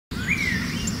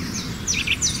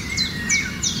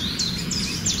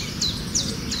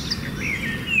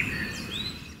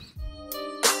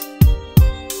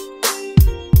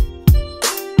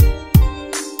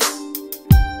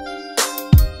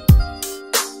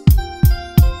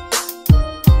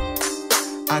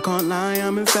can't lie,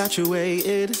 I'm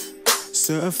infatuated.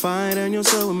 Certified and you're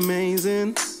so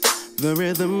amazing. The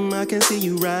rhythm, I can see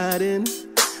you riding.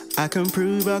 I can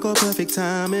prove I got perfect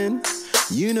timing.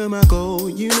 You know my goal,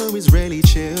 you know it's really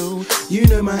chill. You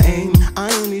know my aim,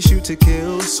 I only shoot to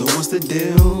kill. So what's the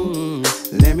deal?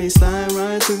 Let me slide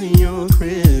right through your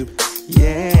crib.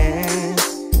 Yeah,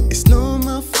 it's not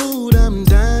my fault, I'm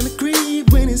down to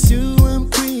creep. When it's you, I'm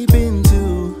creeping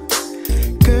too.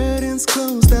 Curtains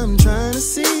closed, I'm trying to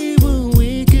see what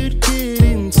we could get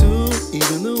into.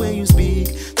 Even the way you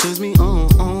speak turns me on.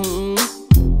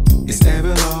 It's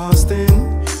everlasting.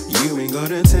 You ain't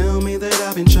gotta tell me that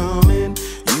I've been charming.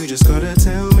 You just gotta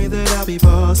tell me that I'll be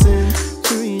passing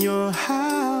through your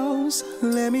house.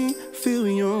 Let me feel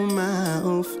your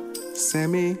mouth.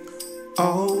 Send me,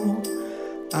 oh,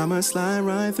 I'ma slide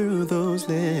right through those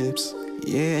lips.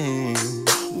 Yeah.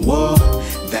 Whoa,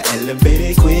 that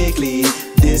elevated quickly.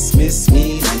 Dismiss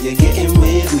me, now you're getting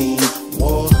with me.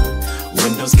 Whoa,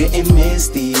 windows getting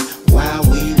misty. Wow,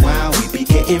 we be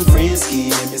getting frisky.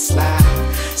 Let me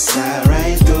slide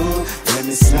right through. Let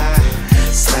me slide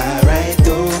right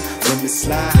through. Let me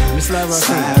slide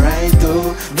right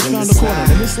through. Let me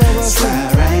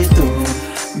slide right through.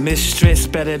 Mistress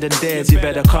better than theirs, you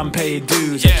better come pay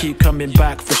dues. I keep coming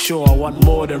back for sure, I want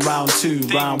more than round 2.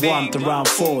 Round 1 to round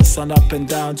 4, sun up and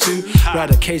down 2.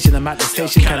 Right occasion I'm at the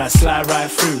station, can I slide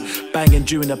right through? Banging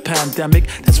during the pandemic,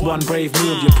 that's one brave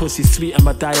move. Your pussy's sweet, I'm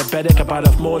a diabetic, I bite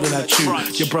off more than I chew.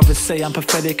 Your brothers say I'm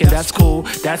pathetic and that's cool,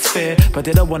 that's fair. But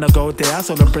they don't wanna go there,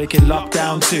 so I'm breaking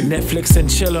lockdown too. Netflix and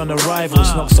chill on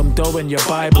arrivals, knock some dough in your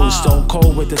Bible. Stone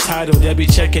cold with the title, they'll be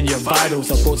checking your vitals.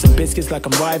 I bought some biscuits like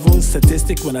I'm rivals,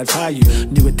 sadistic when I tie you.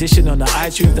 New edition on the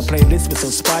iTunes, the playlist was so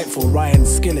spiteful. Ryan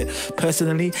Skillit.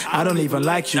 Personally, I don't even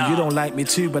like you. You don't like me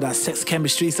too, but our sex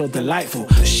chemistry so delightful.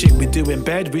 The shit we do in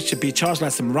bed, we should be charged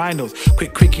like some rhinos.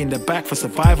 Quick creaky in the back for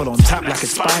survival, on tap like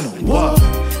it's spinal. Whoa,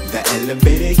 that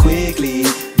elevated quickly.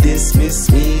 Dismiss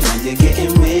me, now you're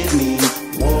getting with me.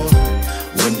 Whoa,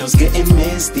 windows getting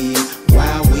misty.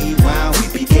 Wow, we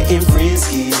be getting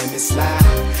frisky. Let me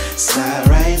slide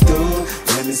right through.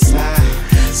 Let me slide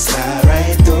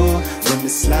right through. Let me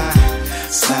slide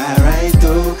right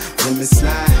through. Let me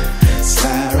slide